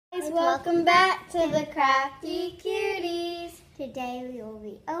guys, welcome back to the Crafty Cuties. Today we will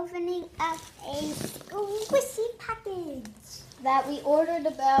be opening up a squishy package that we ordered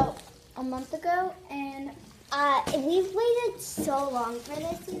about a month ago, and we've waited so long for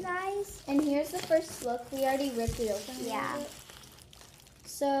this, you guys. And here's the first look. We already ripped it open. Yeah.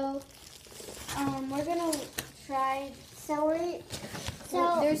 So, we're gonna try. So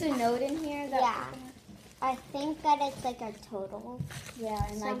there's a note in here that. Yeah. I think that it's like our total. Yeah,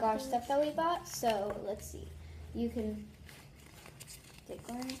 and like our stuff that we bought. So let's see. You can take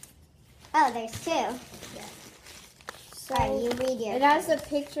one. Oh, there's two. Yeah. So all right, you read your. It has a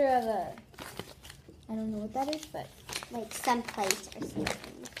picture of a. I don't know what that is, but like some place or something.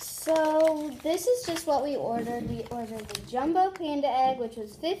 So this is just what we ordered. We ordered the jumbo panda egg, which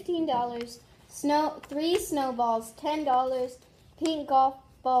was $15. 3 snowballs, $10. Pink golf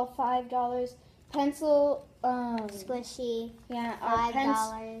ball, $5. Pencil, squishy, yeah,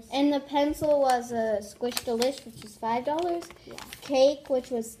 $5. And the pencil was a Squish Delish, which is $5. Yeah. Cake,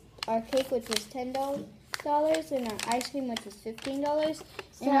 which was $10. And our ice cream, which was $15.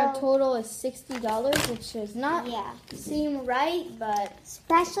 And our total is $60, which does not seem right, but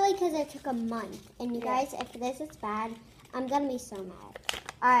especially because it took a month. And you guys, if this is bad, I'm gonna be so mad.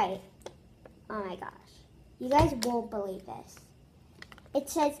 All right. Oh my gosh, you guys won't believe this. It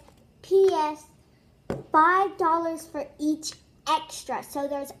says, P.S. $5 for each extra. So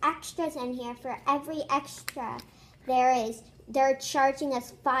there's extras in here. For every extra they're charging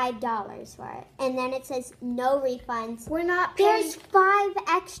us $5 for it. And then it says no refunds. We're not paying. There's 5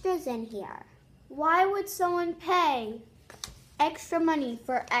 extras in here. Why would someone pay extra money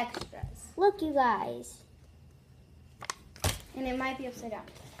for extras? Look, you guys. And it might be upside down.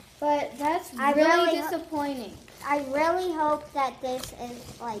 But that's really disappointing. I really hope that this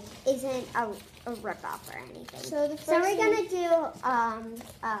isn't a ripoff or anything. So we're gonna do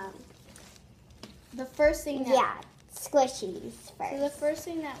the first thing that squishies first. So the first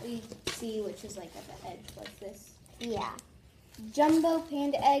thing that we see, which is like at the edge, like this. Yeah. Jumbo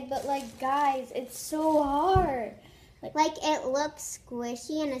panda egg, but like guys, it's so hard. Like it looks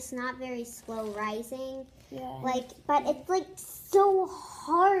squishy and it's not very slow rising. Yeah. But it's like so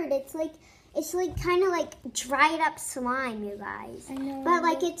hard. It's like kind of like dried up slime, you guys. I know. But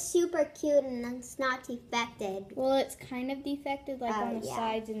like it's super cute and it's not defected. Well, it's kind of defected, like on the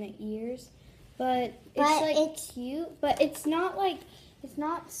sides and the ears. But it's cute. But it's not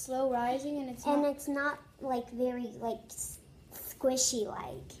slow rising, and it's not like very like squishy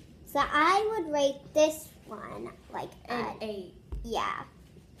like. So I would rate this one like an 8. Yeah,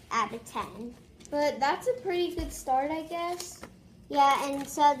 out of 10. But that's a pretty good start, I guess. Yeah, and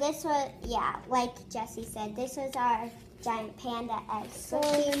so this was, like Jessie said, this was our giant panda egg. So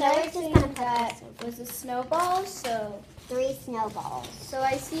the next thing that was a snowball, so 3 snowballs. So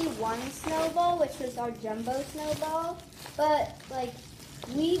I see 1 snowball, which was our jumbo snowball, but like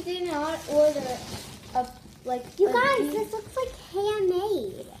we did not order You guys, this looks like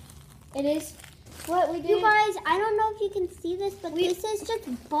handmade. It is. What we did. You guys, I don't know if you can see this, but this is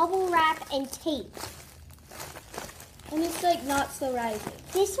just bubble wrap and tape. And it's like not so rising.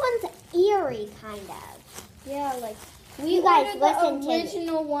 This one's eerie, kind of. Yeah, like we ordered the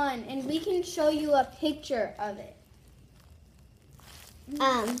original one, and we can show you a picture of it.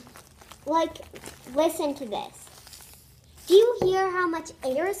 Listen to this. Do you hear how much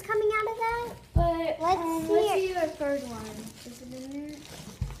air is coming out of that? But let's see your third one. Is it in there?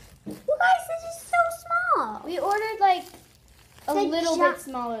 You guys, this is so small. We ordered like a little bit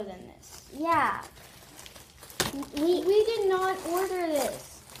smaller than this. Yeah. We did not order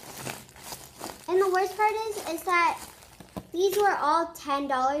this. And the worst part is that these were all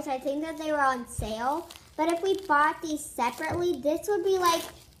 $10. I think that they were on sale. But if we bought these separately, this would be like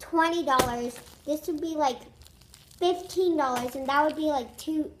 $20. This would be like $15, and that would be like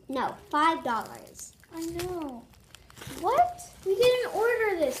 $5. I know. What? We didn't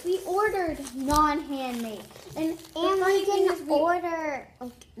order this. We ordered non-handmade. And we didn't order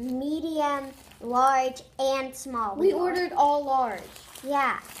medium, large, and small. We ordered all large.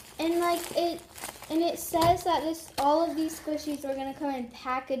 Yeah. And it says that all of these squishies are gonna come in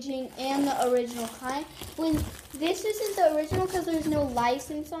packaging and the original kind. When this isn't the original because there's no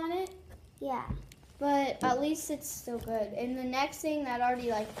license on it. Yeah. But at least it's still good. And the next thing that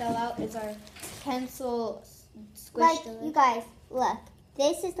already fell out is our pencil squish. You guys, look.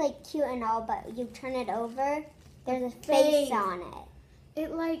 This is cute and all, but you turn it over, there's a face on it.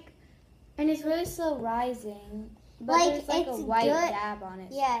 And it's really slow rising. But there's a white dab on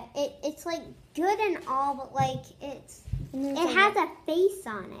it. Yeah, it's good and all, but it has a face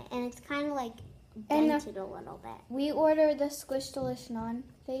on it, and it's kind of dented a little bit. We ordered the Squish-Delish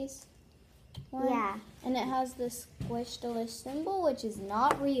non-face one. Yeah. And it has this Squish-Delish symbol, which is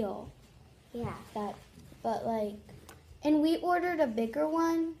not real. Yeah. And we ordered a bigger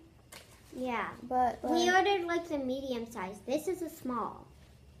one. Yeah. But we ordered like the medium size. This is a small.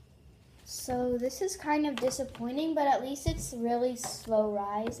 So this is kind of disappointing, but at least it's really slow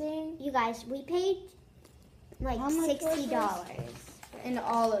rising. You guys, we paid like $60 in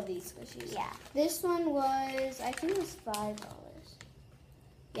all of these squishies. Yeah. This one was, I think it was $5.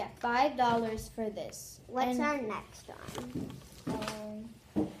 Yeah, $5 for this. What's our next one?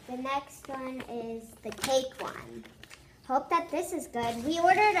 The next one is the cake one. Hope that this is good. We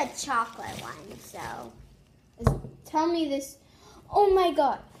ordered a chocolate one, so. Tell me this. Oh my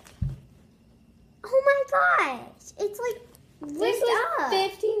god. Oh my gosh. It's like this was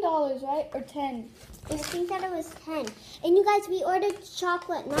 $15, right? Or 10? I think that it was 10. And you guys, we ordered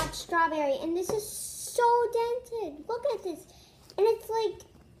chocolate, not strawberry. And this is so dented. Look at this. And it's like,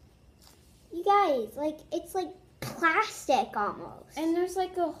 you guys, like, it's like plastic almost. And there's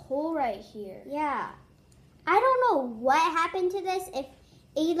like a hole right here. Yeah. I don't know what happened to this. If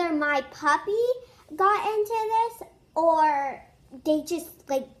either my puppy got into this or they just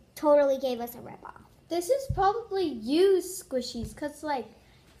like totally gave us a ripoff. This is probably used squishies because like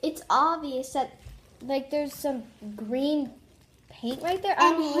it's obvious that like there's some green paint right there.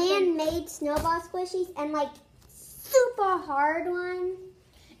 And handmade snowball squishies and like super hard one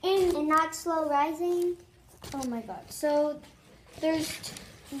and not slow rising. Oh my god. So there's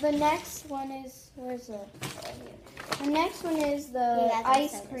the next one is the next one is the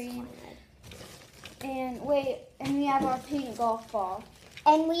ice cream. And and we have our pink golf ball.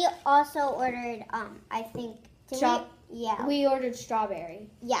 And we also ordered I think we ordered strawberry.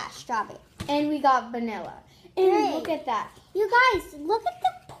 Yeah, strawberry. And we got vanilla. And look at that. You guys, look at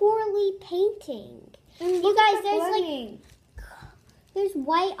the poorly painting. And you guys, there's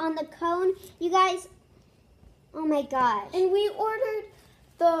white on the cone. You guys, oh my gosh. And we ordered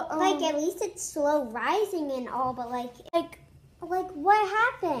the like at least it's slow rising and all, but like what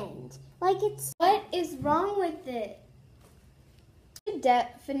happened? Like what is wrong with it?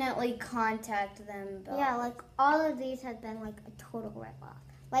 Definitely contact them though. Yeah, like all of these have been like a total ripoff.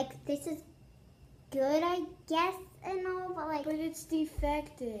 Like this is good, I guess, and all, but it's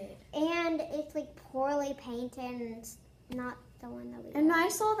defective. And it's like poorly painted and it's not the one that we And I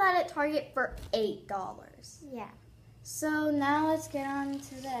saw that at Target for $8. Yeah. So now let's get on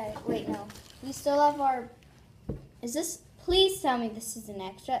to that. Wait, no. We still have our please tell me this is an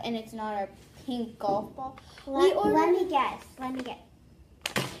extra and it's not our pink golf ball. Let me guess.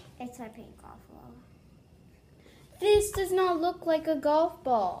 It's our pink golf ball. This does not look like a golf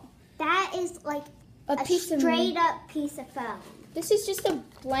ball. That is like a straight up piece of foam. This is just a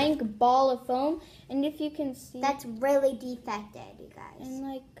blank ball of foam, and if you can see, that's really defected, you guys.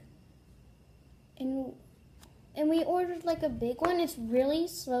 And we ordered like a big one. It's really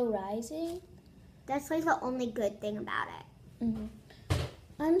slow rising. That's like the only good thing about it. Mm-hmm.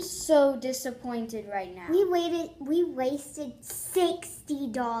 I'm so disappointed right now. We wasted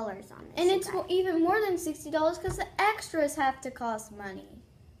 $60 on this. And it's even more than $60 because the extras have to cost money.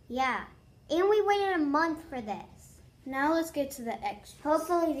 Yeah. And we waited a month for this. Now let's get to the extras.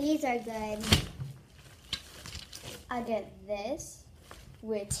 Hopefully these are good. I get this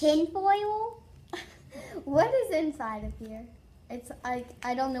with tin foil. What is inside of here? It's I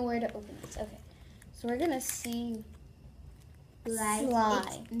don't know where to open this. Okay. So we're going to see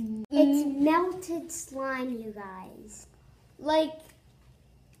slime. It's melted slime, you guys. Like,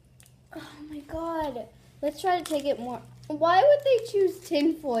 oh my god. Let's try to take it more. Why would they choose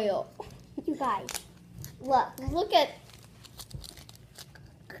tin foil? You guys, look at.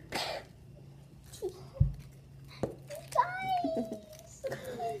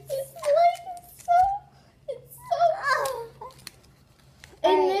 It's so.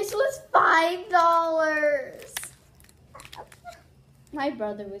 And this was $5. My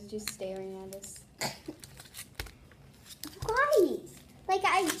brother was just staring at us. Guys, like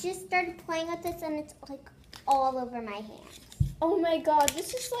I just started playing with this and it's like all over my hands. Oh my god,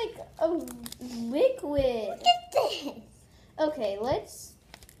 this is like a liquid. Look at this. Okay, let's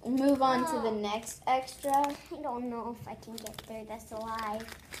move on to the next extra. I don't know if I can get through this alive.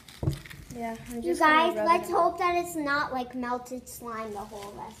 Yeah, you guys, let's hope that it's not like melted slime the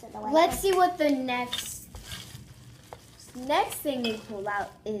whole rest of the way. Let's see what the next thing we pull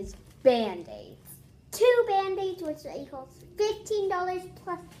out is Band-Aids. 2 Band-Aids, which equals $15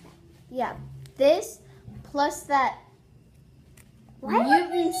 plus that. Yeah, this plus that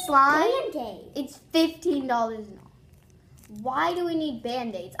mutant slime. Band-Aid? It's $15 and all. why do we need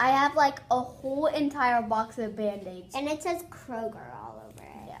Band-Aids? I have like a whole entire box of Band-Aids. And it says Kroger all over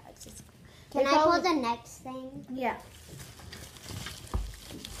it. Yeah, it's just... Can I pull the next thing? Yeah.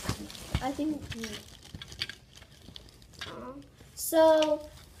 I think... So,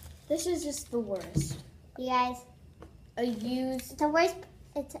 this is just the worst. You guys, The worst,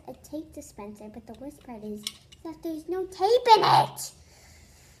 it's a tape dispenser, but the worst part is that there's no tape in it.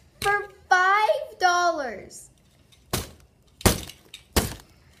 For $5.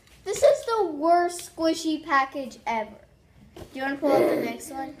 This is the worst squishy package ever. Do you want to pull up the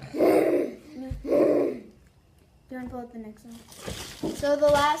next one? Do you want to pull up the next one? So the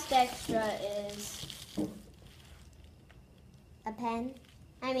last extra is A pen.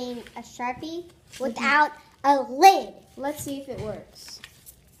 I mean, a Sharpie without a lid. Let's see if it works.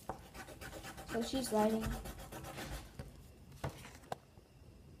 So she's writing.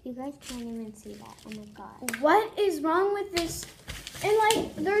 You guys can't even see that. Oh my god. What is wrong with this? And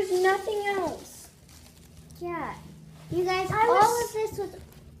like, there's nothing else. Yeah. You guys, all of this was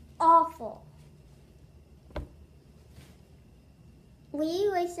awful. We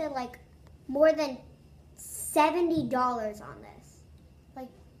wasted like more than $70 on this. Like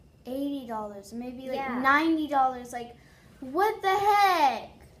 $80, maybe like Yeah. $90. Like, what the heck?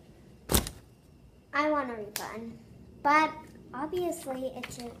 I want a refund. But obviously,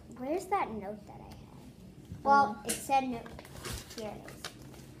 it's a. Where's that note that I had? Well, it said no. Here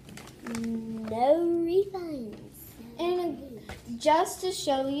it is. No refunds. And just to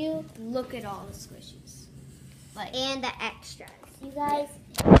show you, look at all the squishies. Like, And the extras. You guys,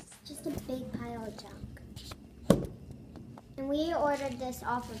 it's just a big pile of junk. And we ordered this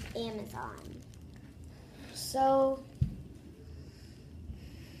off of Amazon. so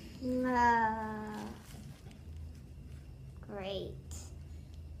Great.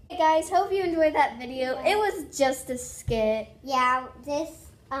 hey guys, hope you enjoyed that video. It was just a skit. Yeah, this,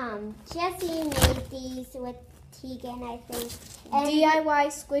 Jessie made these with Tegan, I think. And DIY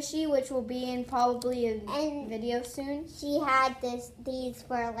squishy, which will be in probably a And- video soon. she had these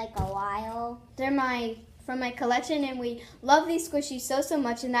for like a while. They're from my collection, and we love these squishies so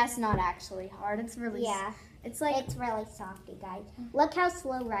much, and that's not actually hard. It's really Yeah, it's like it's really soft, you guys. Look how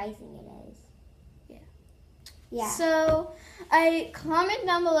slow rising it is. Yeah. Yeah. So, comment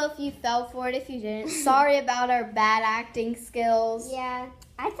down below if you fell for it. If you didn't, sorry about our bad acting skills. Yeah.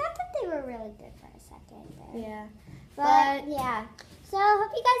 I thought that they were really good for a second there. Yeah. But yeah. So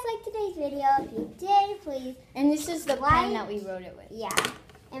hope you guys liked today's video. If you did, please, And this is the pen Like- that we wrote it with. yeah.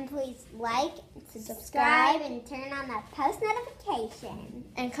 And please like, subscribe, and turn on that post notification.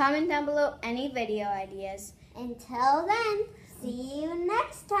 And comment down below any video ideas. Until then, see you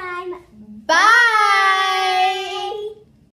next time. Bye!